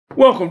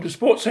Welcome to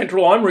Sports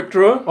Central. I'm Rick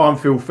Drewer. I'm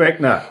Phil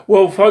Fechner.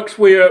 Well, folks,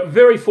 we're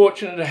very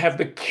fortunate to have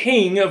the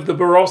king of the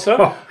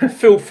Barossa,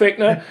 Phil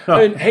Fechner,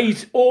 and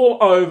he's all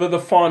over the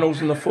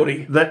finals in the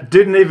footy. That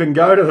didn't even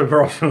go to the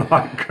Barossa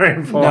Light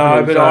Grand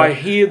Final. No, but I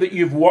hear that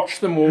you've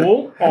watched them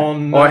all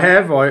on... I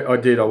have. I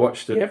did. I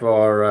watched it Yep.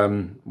 via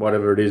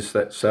whatever it is,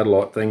 that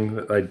satellite thing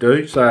that they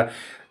do. So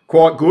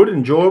quite good,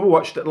 enjoyable.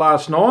 Watched it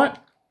last night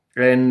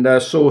and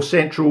saw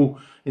Central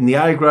in the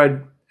A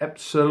grade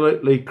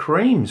absolutely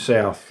cream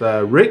South,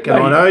 Rick,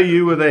 and I know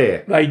you were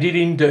there. They did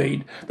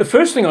indeed. The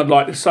first thing I'd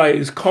like to say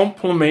is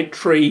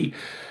complimentary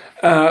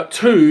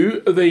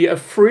to the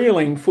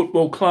Freeling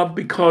Football Club,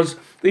 because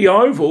the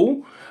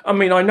Oval, I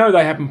mean, I know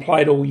they haven't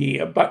played all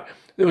year, but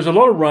there was a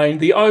lot of rain.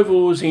 The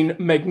Oval was in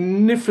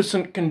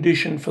magnificent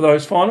condition for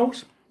those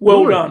finals.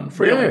 Well Good. done,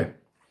 Freeling. Yeah,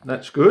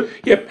 that's good.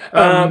 Yep.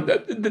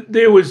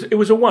 It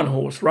was a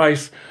one-horse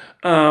race.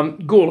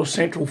 Gawler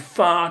Central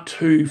far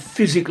too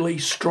physically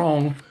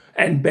strong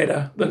and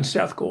better than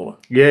South Gawler.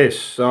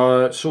 Yes,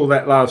 I saw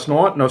that last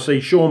night, and I see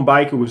Sean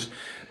Baker was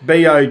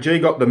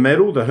BOG, got the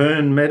medal, the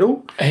Hearn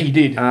medal. He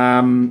did.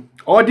 I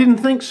didn't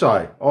think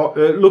so.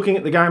 Looking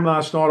at the game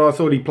last night, I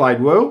thought he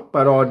played well,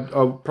 but I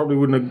probably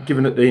wouldn't have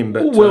given it to him.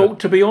 But Well,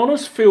 to be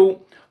honest, Phil,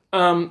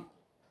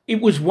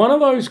 it was one of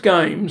those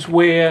games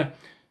where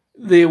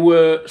there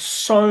were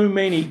so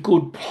many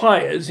good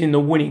players in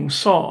the winning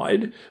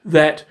side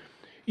that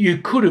you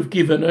could have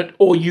given it,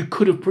 or you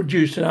could have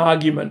produced an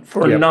argument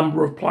for a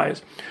number of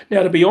players.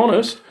 Now, to be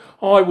honest,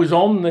 I was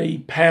on the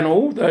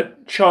panel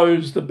that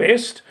chose the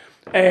best,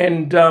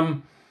 and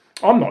I'm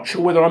not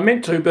sure whether I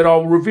meant to, but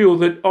I'll reveal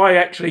that I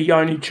actually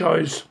only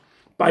chose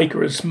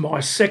Baker as my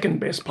second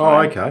best player.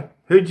 Oh, okay.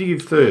 Who did you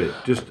give third?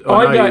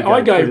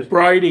 I gave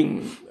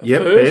Brading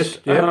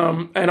first, best,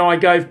 yep. And I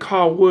gave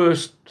Kyle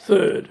Wurst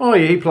third. Oh,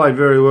 yeah, he played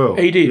very well.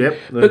 He did. Yep,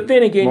 but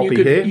then again,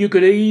 hair. you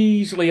could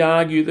easily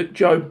argue that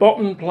Joe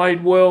Botton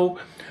played well.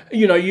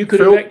 You know, you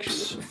could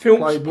Phillips have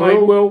Phillips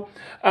played well.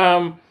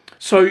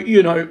 So,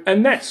 you know,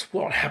 and that's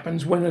what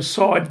happens when a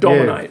side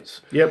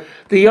dominates. Yeah. Yep.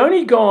 The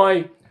only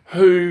guy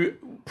who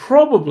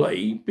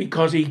probably,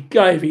 because he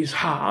gave his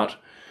heart,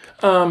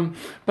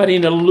 but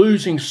in a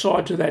losing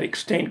side to that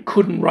extent,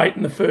 couldn't rate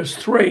in the first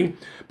three.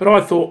 But I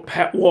thought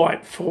Pat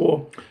White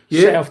for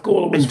South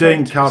Gawler was and Dean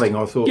fantastic. Cutting,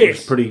 I thought,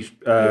 was pretty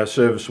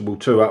serviceable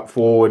too, up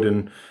forward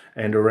and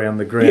around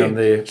the ground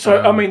there.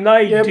 So, I mean,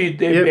 they did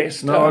their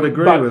best. No, I'd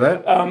agree with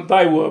that.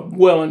 They were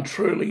well and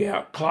truly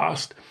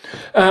outclassed,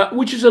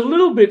 which is a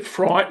little bit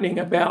frightening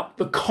about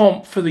the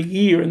comp for the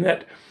year, in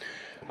that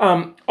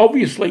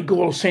obviously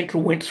Gawler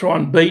Central went through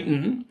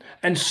unbeaten,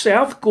 and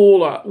South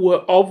Gawler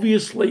were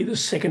obviously the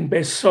second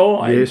best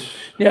side. Yes.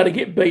 Now, to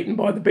get beaten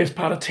by the best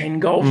part of 10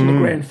 goals in the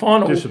grand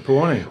final.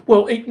 Disappointing.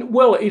 Well,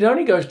 it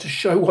only goes to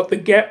show what the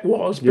gap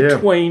was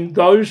between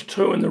those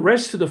two and the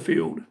rest of the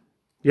field.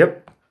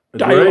 Yep.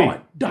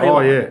 Daylight.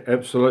 Oh, yeah,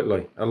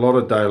 absolutely. A lot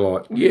of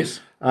daylight. Yes.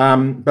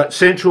 But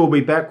Central will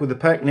be back with the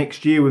pack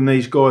next year when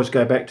these guys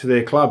go back to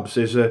their clubs.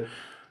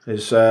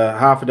 There's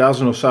half a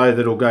dozen or so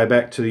that'll go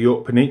back to the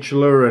York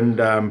Peninsula, and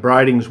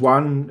Brading's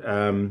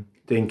one,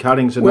 then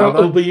Cutting's another. Well,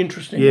 it'll be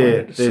interesting.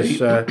 Yeah,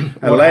 there's a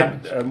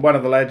lad, one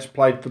of the lads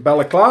played for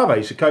Balaclava.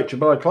 He's a coach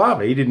of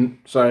Balaclava. He didn't,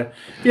 so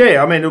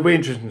yeah, I mean, it'll be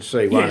interesting to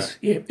see. Yes,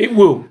 it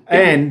will.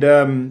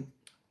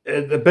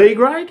 The B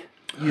grade?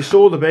 You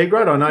saw the B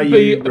grade? I know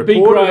you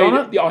reported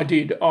on it. Yeah, I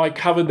did. I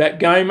covered that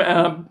game.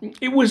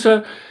 It was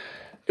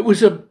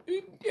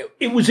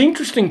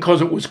interesting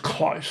because it was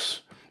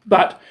close,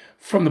 but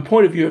from the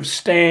point of view of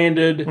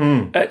standard,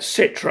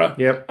 etc.,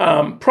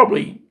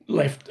 probably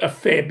left a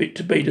fair bit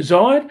to be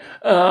desired.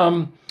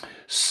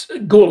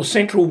 Gawler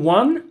Central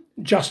won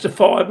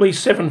justifiably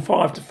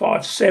 7-5 to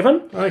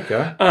 5-7.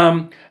 Okay.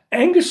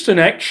 Angaston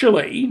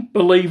actually,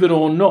 believe it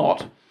or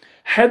not,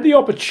 had the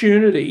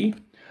opportunity,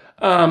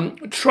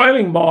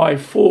 trailing by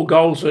 4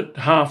 goals at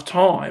half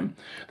time.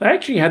 They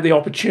actually had the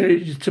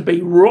opportunity to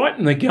be right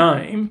in the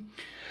game.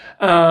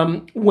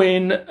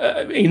 When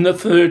in the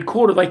third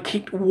quarter they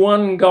kicked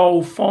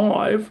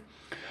 1-5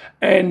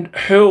 and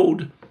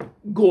held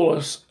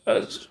Gawler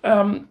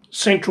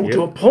Central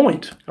to a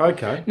point.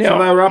 Okay. Now,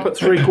 so they were up at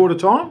 3/4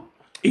 time?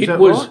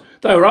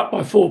 They were up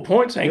by 4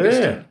 points,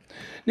 Angaston.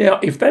 Yeah. Now,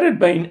 if that had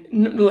been,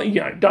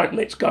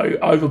 let's go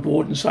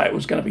overboard and say it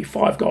was going to be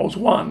 5 goals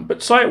won,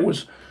 but say it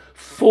was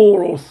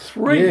 4 or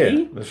 3.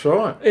 Yeah, that's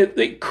right.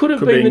 It could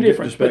have been the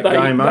difference. But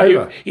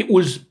over. It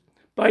was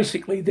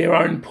basically their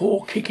own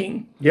poor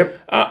kicking. Yep.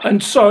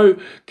 And so,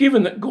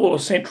 given that Gawler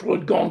Central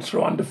had gone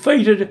through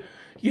undefeated,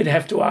 you'd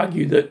have to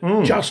argue that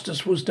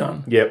justice was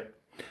done. Yep.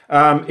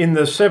 In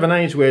the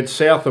 17s, we had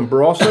South and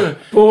Barossa.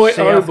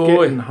 South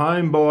getting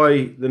home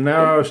by the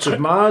narrowest of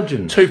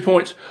margins. 2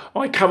 points.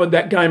 I covered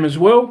that game as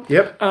well.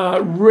 Yep.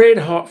 Red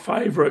hot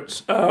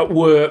favourites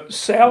were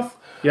South.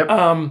 Yep.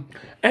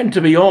 And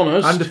to be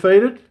honest...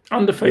 Undefeated.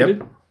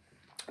 Yep.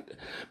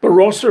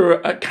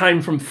 Barossa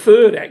came from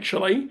third,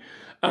 actually,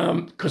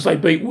 because they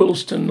beat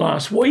Williston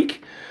last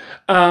week.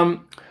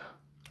 And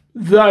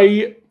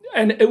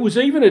it was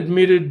even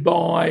admitted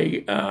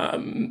by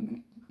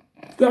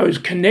those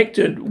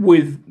connected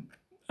with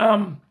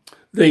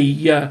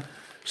the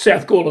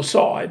South Gawler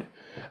side,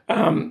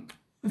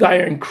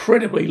 they are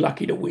incredibly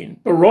lucky to win.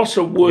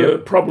 Barossa were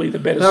probably the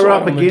better They side were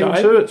up on the again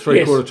day. too at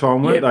three-quarter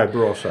time, weren't Yep. they,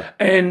 Barossa?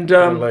 And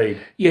lead.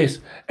 yes,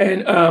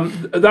 and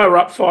they were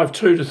up 5-2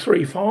 to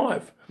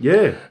 3-5.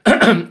 Yeah.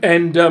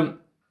 And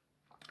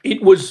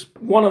it was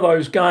one of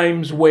those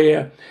games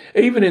where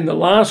even in the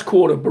last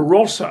quarter,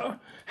 Barossa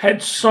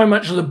had so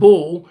much of the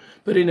ball,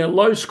 but in a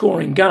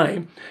low-scoring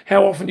game,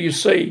 how often do you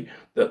see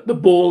the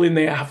ball in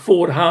their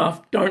forward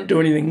half, don't do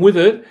anything with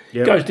it,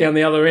 goes down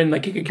the other end, they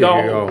kick a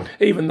goal,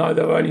 even though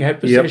they've only had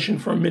possession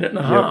for a minute and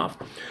a half.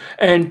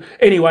 And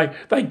anyway,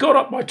 they got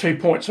up by 2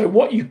 points. So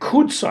what you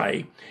could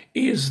say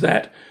is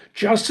that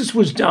justice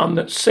was done,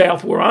 that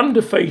South were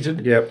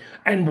undefeated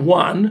and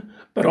won,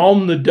 but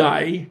on the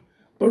day,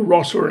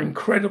 Barossa were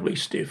incredibly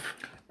stiff.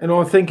 And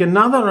I think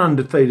another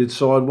undefeated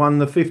side won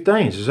the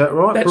 15s. Is that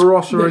right?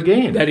 Barossa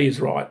again. That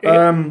is right.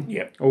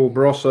 Or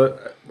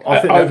Barossa. I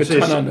think over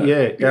that's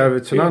Tanunda. Over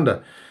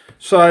Tanunda.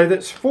 So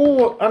that's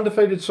 4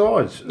 undefeated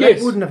sides.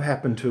 That wouldn't have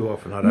happened too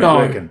often, I don't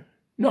reckon.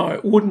 No,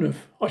 it wouldn't have.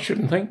 I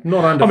shouldn't think.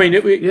 Not under. I mean,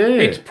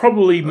 it's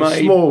probably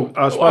made. Small.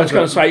 I was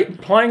going to say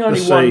playing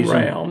only one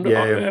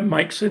round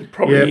makes it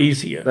probably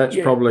easier. That's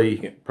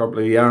probably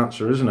the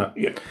answer, isn't it?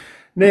 Yeah.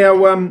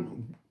 Now,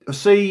 I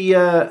see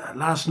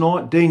last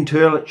night Dean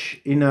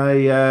Turlich in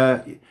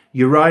a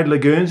Uradla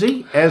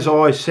Guernsey, as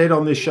I said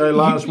on this show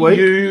last week.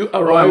 You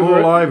are I'm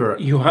over all over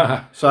it. You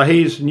are. So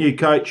he's new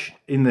coach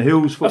in the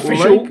Hills Football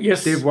Official, League,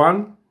 yes. Div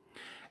 1,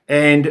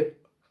 and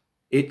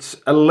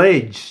it's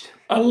alleged,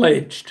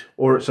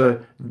 or it's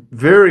a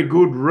very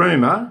good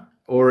rumour,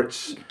 or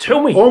it's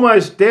Tell me.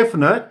 almost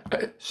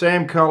definite,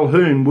 Sam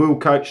Calhoun will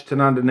coach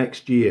Tanunda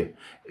next year.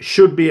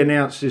 Should be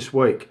announced this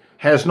week.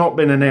 Has not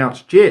been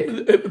announced yet.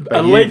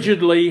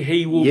 Allegedly,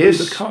 he will be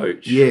the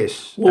coach.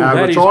 Yes.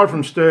 Well, retired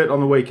from Sturt on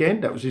the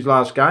weekend. That was his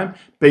last game.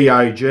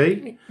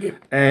 BOG.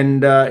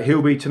 And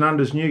he'll be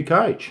Tanunda's new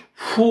coach.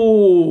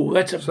 Ooh,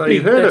 that's a So big...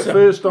 you've heard it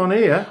first on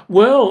air.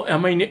 Well, I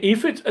mean,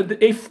 if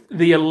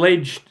the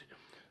alleged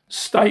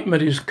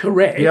statement is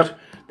correct,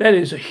 that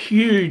is a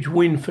huge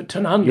win for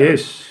Tanunda.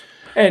 Yes.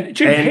 And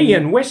he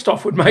and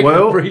Westhoff would make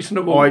it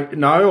reasonable. I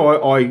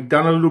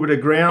done a little bit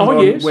of ground on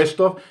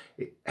Westhoff.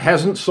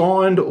 Hasn't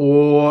signed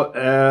or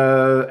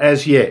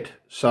as yet.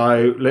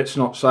 So let's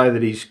not say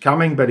that he's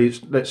coming, but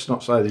let's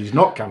not say that he's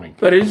not coming.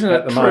 But isn't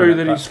it true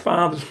that his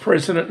father's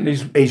president and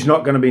he's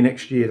not going to be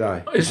next year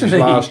though? Isn't he?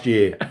 Last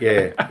year,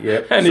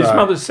 yeah. And his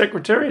mother's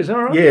secretary, is that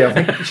right? Yeah,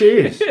 I think she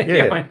is.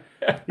 Yeah,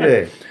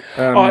 yeah.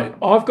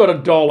 I've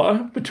got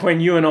 $1 between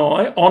you and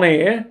I on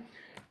air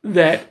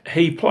that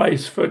he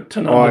plays for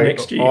Tanunda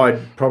next year.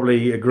 I'd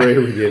probably agree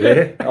with you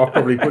there. I'll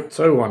probably put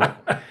 2 on it.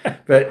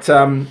 But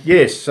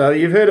yes, so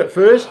you've heard it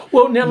first.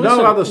 Well, now listen,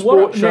 no other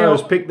sport show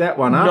has picked that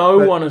one up. No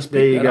one has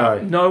picked that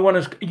up. No one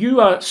has.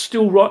 You are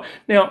still right.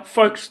 Now,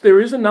 folks,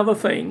 there is another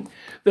thing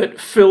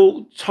that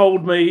Phil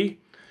told me,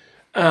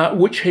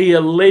 which he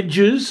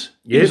alleges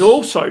is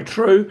also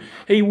true.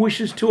 He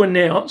wishes to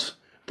announce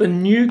the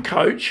new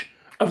coach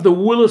of the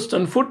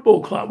Williston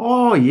Football Club.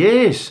 Oh,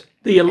 yes.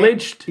 The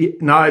alleged...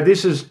 No,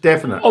 this is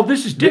definite. Oh,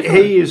 this is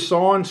definite? He is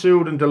signed,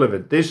 sealed and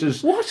delivered. This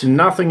is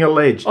nothing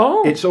alleged.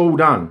 Oh. It's all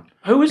done.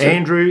 Who is it?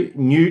 Andrew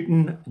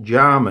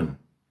Newton-Jarman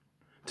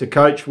to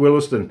coach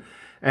Williston.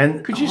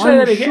 And could you say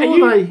that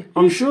again?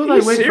 I'm sure they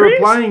went for a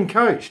playing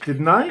coach,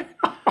 didn't they?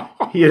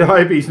 You'd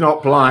hope he's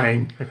not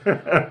playing.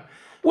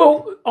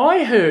 Well,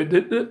 I heard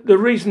that the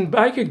reason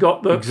Baker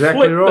got the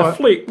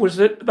flick was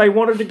that they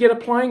wanted to get a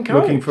playing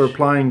coach. Looking for a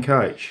playing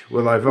coach.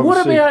 Well, they've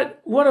obviously...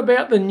 What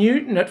about the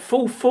Newton at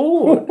full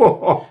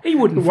forward? He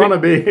wouldn't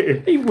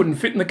fit. He wouldn't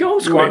fit in the goal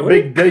square.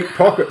 Big deep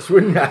pockets,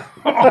 wouldn't you?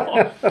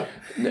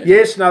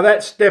 Yes, no,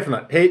 that's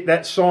definite.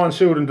 That's signed,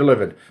 sealed, and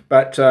delivered.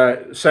 But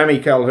Sammy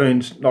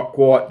Calhoun's not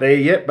quite there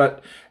yet.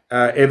 But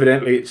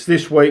evidently, it's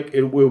this week.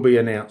 It will be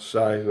announced.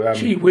 So,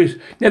 gee whiz!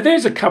 Now,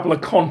 there's a couple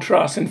of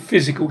contrasts in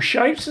physical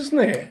shapes, isn't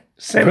there?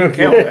 Sammy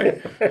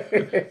Calhoun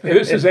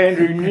versus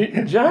Andrew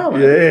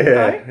Newton-Jarman.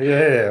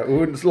 Yeah. I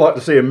wouldn't like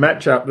to see a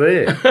match up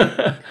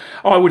there.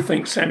 I would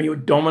think Sammy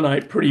would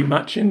dominate pretty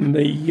much in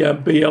the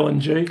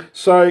BL&G.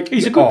 So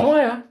he's a good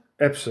player.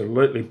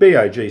 Absolutely.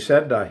 BOG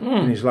Saturday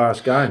in his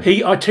last game.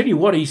 I tell you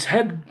what, he's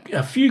had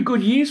a few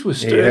good years with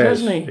Sturt,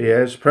 hasn't he? He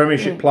has.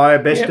 Premiership player,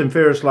 best and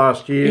fairest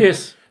last year.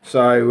 Yes.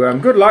 So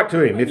good luck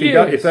to him.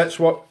 If that's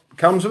what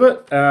comes of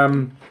it,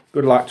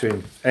 good luck to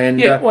him.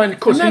 And, of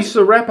course, and that's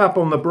the wrap-up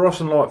on the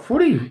Barossa and Light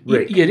footy,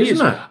 Rick, it is.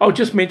 isn't it? I'll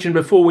just mention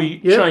before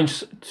we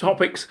change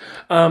topics,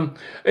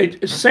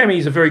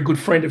 Sammy's a very good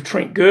friend of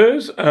Trent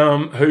Gers,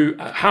 who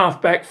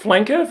half-back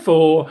flanker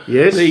for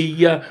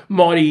the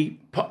mighty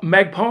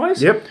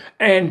Magpies. Yep.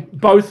 And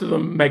both of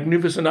them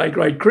magnificent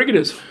A-grade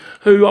cricketers.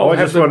 who I'll I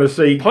have just the want to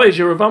see.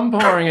 pleasure of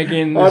umpiring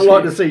again this I'd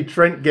like year. to see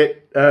Trent get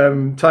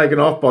taken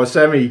off by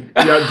Sammy,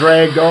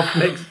 dragged off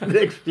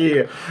next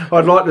year.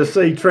 I'd like to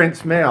see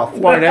Trent's mouth.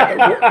 Won't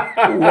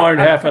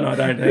happen, I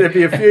don't think. There'd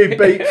be a few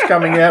beats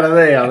coming out of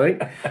there, I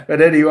think.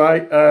 But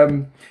anyway,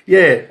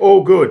 yeah,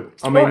 all good.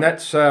 I mean, right.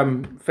 that's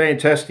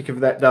fantastic if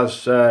that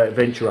does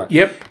eventuate.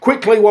 Yep.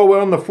 Quickly, while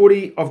we're on the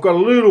footy, I've got a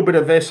little bit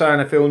of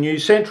SANFL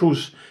news.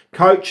 Central's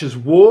coach has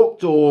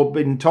walked or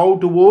been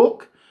told to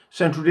walk.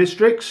 Central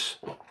Districts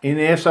in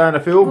the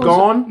SANFL,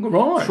 gone.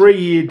 Right.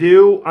 3-year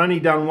deal, only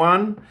done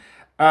one.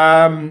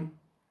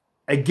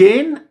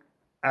 Again,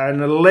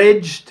 an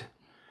alleged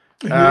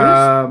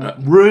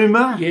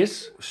rumour,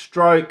 Yes.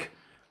 stroke,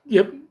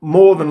 Yep.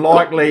 more than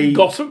likely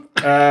Gossip.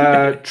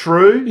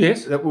 true,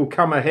 Yes. that will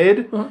come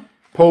ahead.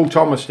 Paul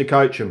Thomas to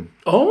coach him.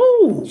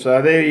 Oh,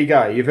 So there you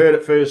go. You've heard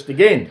it first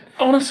again.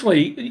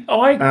 honestly,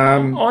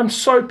 I'm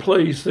so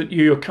pleased that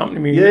you accompany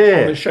me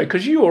Yeah. on this show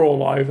because you are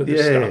all over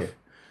this Yeah. stuff.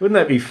 Wouldn't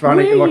that be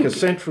funny? Where Like you- a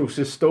Central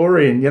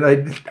historian,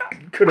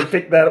 could have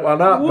picked that one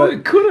up. Well, but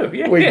it could have,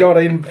 yeah. we got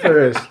in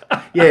first.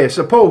 Yeah,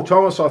 so Paul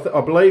Thomas, I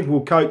believe,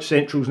 will coach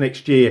Centrals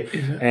next year.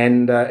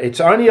 And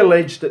it's only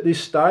alleged at this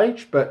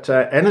stage, but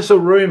and it's a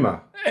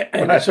rumour.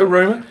 And that's a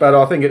rumour. But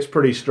I think it's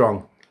pretty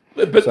strong.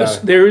 But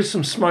there is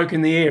some smoke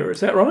in the air, is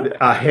that right?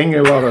 A hang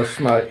of a lot of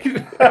smoke.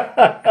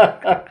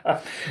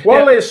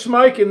 While there's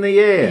smoke in the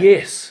air,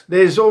 Yes.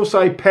 there's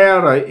also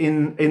powder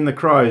in the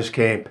Crows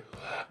camp.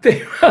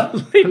 There are A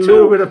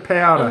little bit of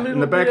powder little in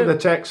the back bit of the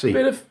of- taxi.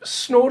 bit of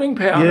snorting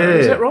powder, Yeah.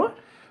 is that right?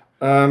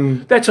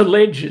 That's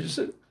alleged, is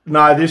it?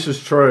 No, this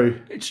is true.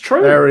 It's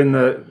true. They're in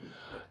the.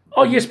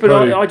 Oh, yes, but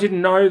Poo. I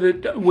didn't know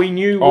that we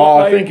knew what Oh,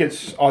 I they...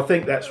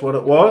 think that's what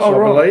it was. Oh, I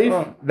right, believe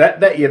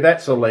right.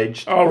 that's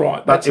alleged. Oh,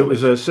 right. But it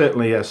was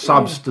certainly a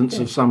substance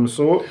of some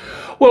sort.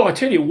 Well, I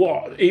tell you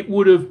what, it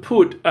would have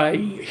put a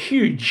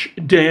huge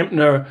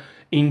dampener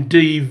in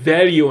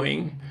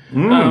devaluing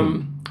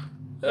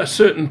a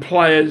certain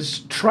player's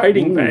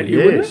trading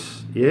value, wouldn't it?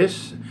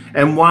 Yes.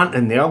 And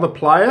the other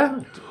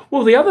player,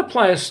 Well, the other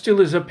player still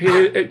has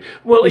appeared.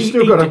 Well, He's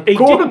still got a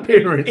court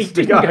appearance He to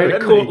didn't go, go to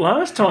hasn't court he?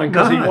 last time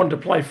because he No. wanted to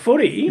play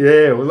footy.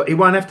 yeah, well, he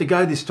won't have to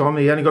go this time.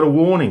 He only got a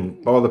warning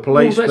by the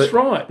police. Well, that's but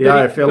right. The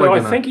But AFL but are I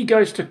gonna- think he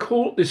goes to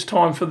court this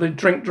time for the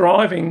drink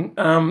driving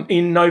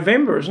in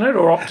November, isn't it,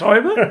 or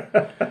October?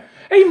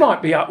 He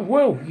might be up.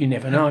 Well, you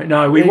never know.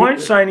 No, we won't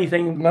say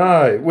anything.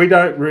 No, we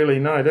don't really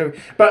know, do we?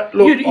 But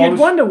look, You'd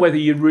wonder whether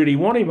you'd really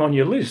want him on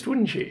your list,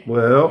 wouldn't you?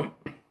 Well,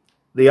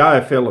 the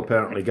AFL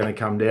apparently going to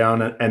come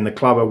down, and the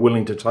club are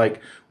willing to take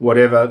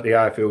whatever the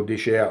AFL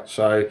dish out.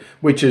 So,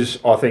 which is,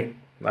 I think,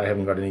 they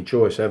haven't got any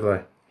choice, have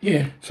they?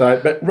 Yeah. So,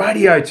 but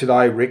radio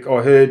today, Rick,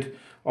 I heard,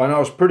 and I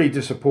was pretty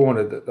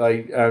disappointed that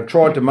they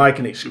tried to make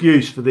an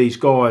excuse for these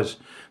guys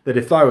that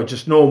if they were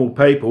just normal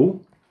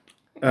people,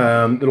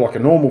 like a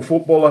normal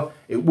footballer,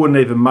 it wouldn't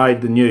even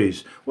made the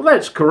news. Well,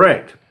 that's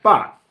correct,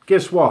 but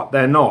guess what?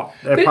 They're not.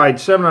 They're paid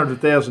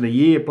 $700,000 a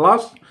year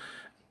plus,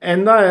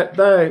 and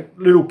they're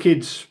little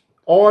kids'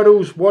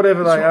 idols,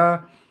 whatever they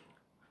are.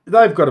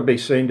 They've got to be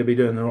seen to be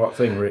doing the right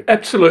thing, Rick.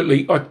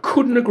 Absolutely. I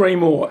couldn't agree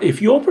more.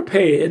 If you're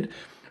prepared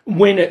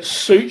when it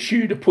suits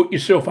you to put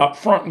yourself up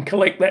front and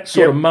collect that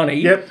sort of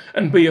money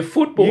and be a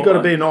footballer, You've got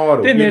to be an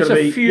idol. then You've there's got to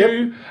a be-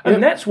 few,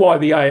 and that's why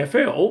the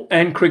AFL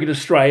and Cricket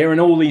Australia and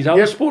all these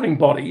other sporting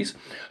bodies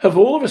have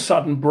all of a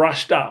sudden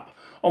brushed up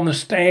on the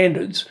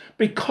standards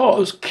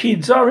because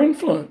kids are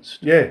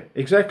influenced. Yeah,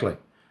 exactly.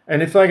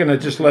 And if they're going to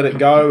just let it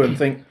go and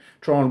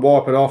try and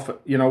wipe it off,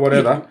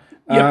 whatever,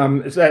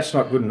 that's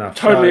not good enough.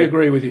 Totally So,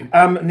 agree with you.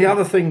 And the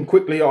other thing,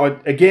 quickly, I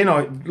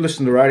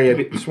listened to the radio a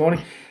bit this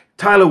morning.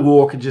 Taylor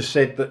Walker just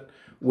said that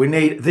we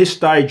need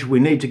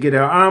to get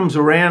our arms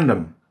around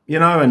them,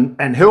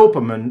 and help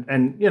them,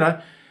 and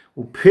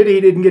well, pity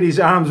he didn't get his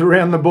arms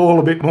around the ball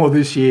a bit more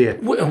this year.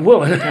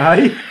 Well,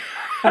 Hey?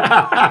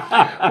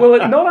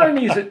 not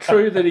only is it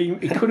true that he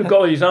could have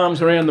got his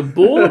arms around the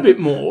ball a bit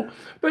more,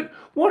 but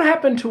what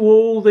happened to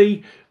all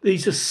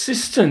these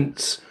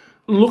assistants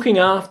looking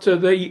after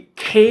the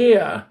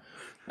care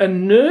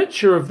and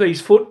nurture of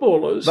these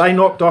footballers? They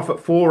knocked off at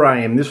 4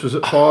 a.m. This was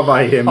at 5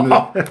 a.m.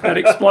 That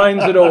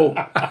explains it all.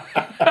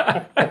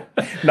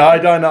 No, I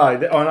don't know. I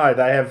know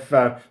they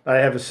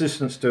have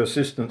assistants to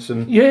assistants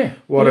and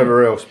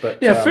whatever else.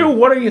 But Now, Phil,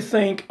 what do you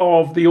think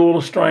of the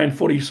All-Australian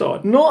footy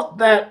side? not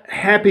that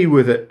happy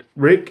with it,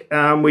 Rick.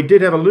 We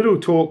did have a little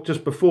talk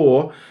just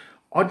before.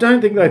 I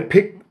don't think they've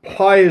picked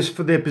players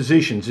for their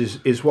positions.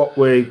 Is what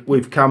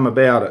we've come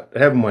about it,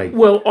 haven't we?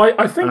 Well,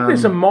 I think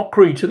there's a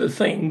mockery to the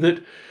thing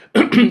that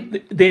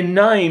they're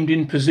named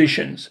in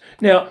positions.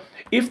 Now,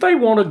 if they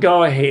want to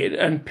go ahead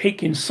and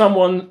pick in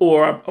someone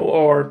or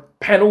a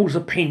panel's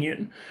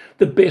opinion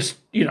the best,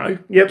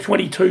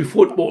 22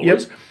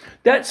 footballers,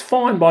 that's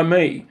fine by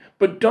me.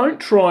 But don't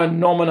try and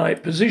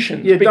nominate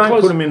positions. Yeah, because,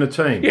 don't put them in a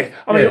team. Yeah,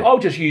 I mean, I'll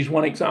just use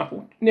one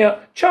example. Now,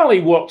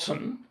 Charlie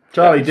Watson.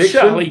 Charlie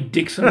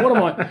Dixon. What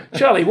am I?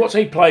 Charlie Watts.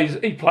 He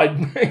played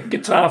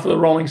guitar for the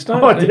Rolling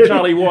Stones. Oh, did he?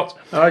 Charlie Watts.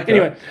 Okay.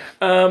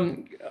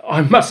 Anyway,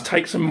 I must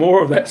take some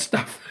more of that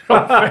stuff in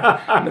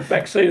the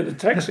back seat of the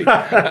taxi.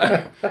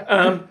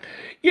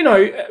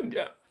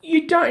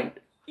 You don't.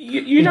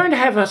 You don't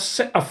have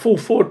a full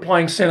forward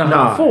playing centre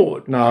half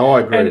forward. No, I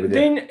agree with you.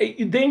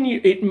 And then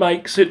it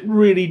makes it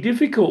really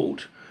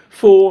difficult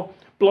for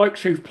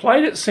blokes who've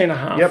played at centre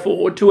half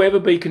forward to ever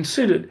be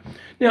considered.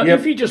 Now,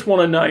 if you just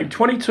want to name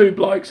 22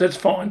 blokes, that's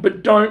fine,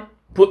 but don't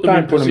put them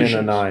in positions.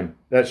 Them in a name.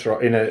 That's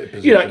right, in a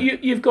position.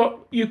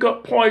 You've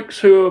got blokes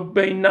who have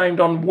been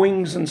named on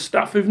wings and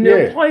stuff who've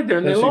never played there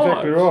in their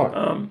lives. That's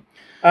exactly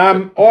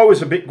right. I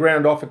was a bit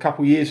ground off a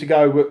couple of years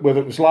ago, whether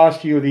it was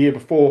last year or the year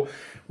before,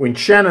 when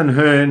Shannon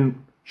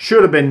Hearn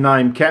should have been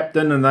named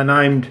captain, and they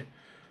named,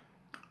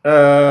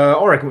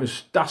 I reckon it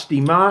was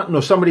Dusty Martin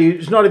or somebody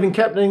who's not even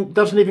captain,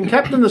 doesn't even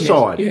captain the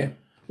side. Yeah.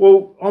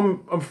 Well,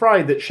 I'm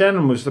afraid that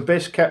Shannon was the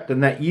best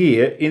captain that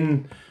year.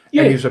 And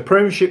he was a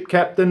premiership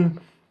captain.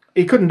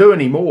 He couldn't do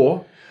any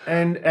more,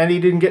 and he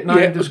didn't get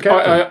named as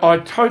captain. I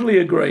totally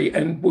agree,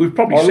 and we've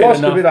probably I said lost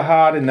enough. a bit of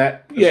heart in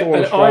that.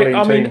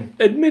 I mean,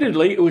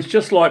 admittedly, it was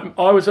just like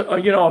I was.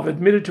 I've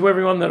admitted to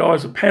everyone that I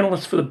was a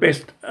panelist for the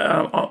best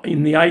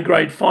in the A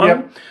grade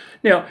final. Yep.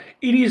 Now,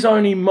 it is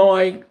only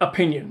my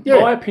opinion. Yeah,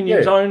 My opinion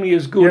is only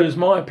as good as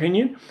my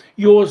opinion.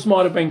 Yours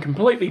might have been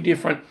completely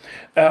different.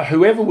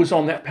 Whoever was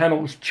on that panel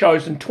was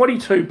chosen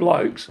 22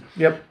 blokes,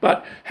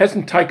 but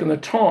hasn't taken the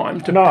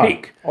time to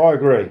pick I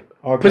agree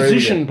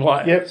position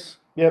players.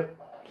 Yep.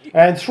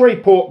 And 3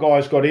 Port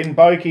guys got in.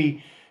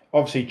 Boakey,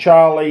 obviously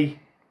Charlie,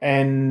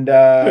 and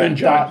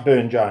Darcy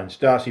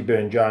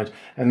Byrne-Jones.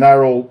 And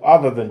they're all,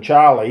 other than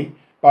Charlie,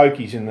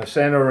 Boakey's in the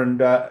centre and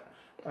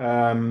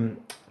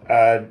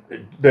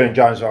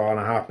Byrne-Jones are on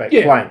a half-back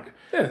flank.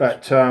 Yeah.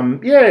 But, I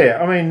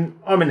mean,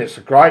 it's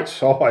a great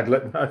side,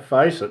 let's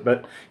face it.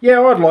 But,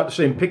 I'd like to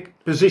see them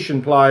pick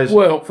position players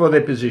for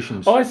their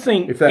positions. I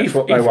think if that's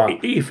what they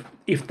want.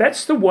 If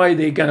that's the way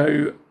they're going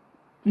to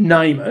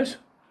name it,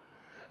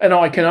 and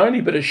I can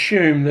only but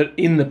assume that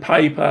in the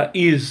paper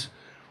is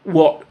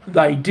what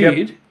they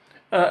did,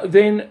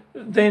 then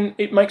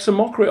it makes a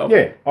mockery of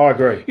it. Yeah, I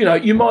agree.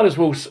 You might as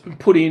well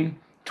put in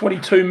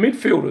 22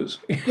 midfielders.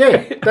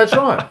 Yeah, that's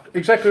right.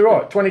 Exactly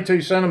right.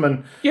 22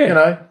 centremen,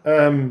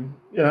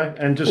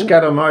 and just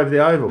scatter them over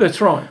the oval.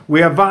 That's right.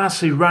 We are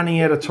vastly running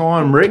out of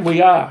time, Rick.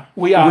 We are.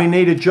 We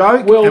need a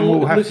joke, and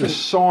we'll have to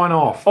sign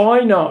off.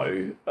 I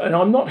know, and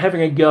I'm not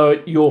having a go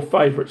at your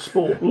favourite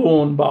sport,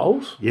 lawn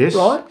bowls. Yes.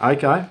 Right?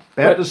 Okay.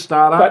 About to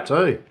start up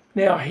too.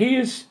 Now,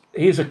 here's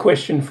a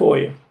question for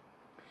you.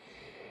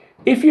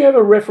 If you have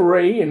a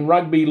referee in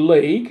rugby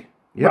league,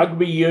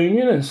 rugby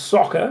union and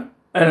soccer,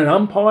 and an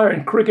umpire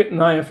in cricket and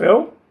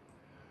AFL,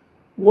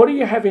 what do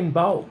you have in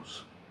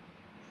bowls?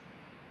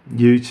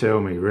 You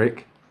tell me,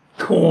 Rick.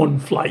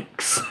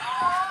 Cornflakes.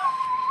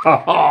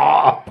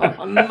 Oh,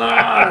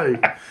 no.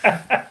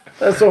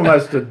 That's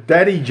almost a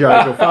daddy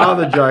joke or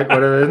father joke,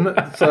 whatever, isn't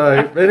it?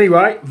 So,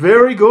 anyway,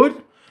 very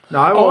good.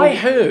 No, I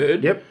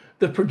heard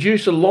the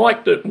producer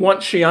liked it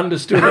once she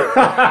understood it.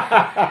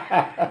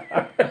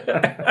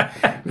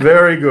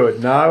 Very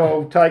good. No,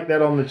 I'll take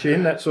that on the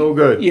chin. That's all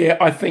good. Yeah,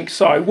 I think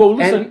so. Well,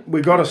 listen. And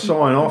we've got to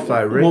sign off,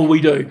 though, Rick. Well, we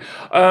do.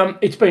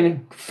 It's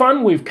been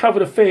fun. We've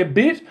covered a fair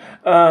bit.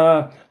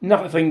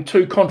 Nothing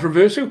too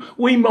controversial.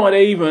 We might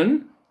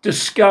even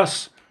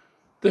discuss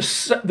the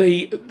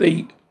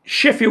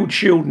Sheffield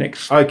Shield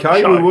next show.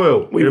 We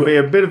will. It'll be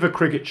a bit of a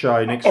cricket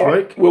show next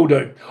week. We'll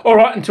do. All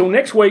right, until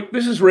next week,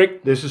 this is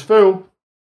Rick. This is Phil.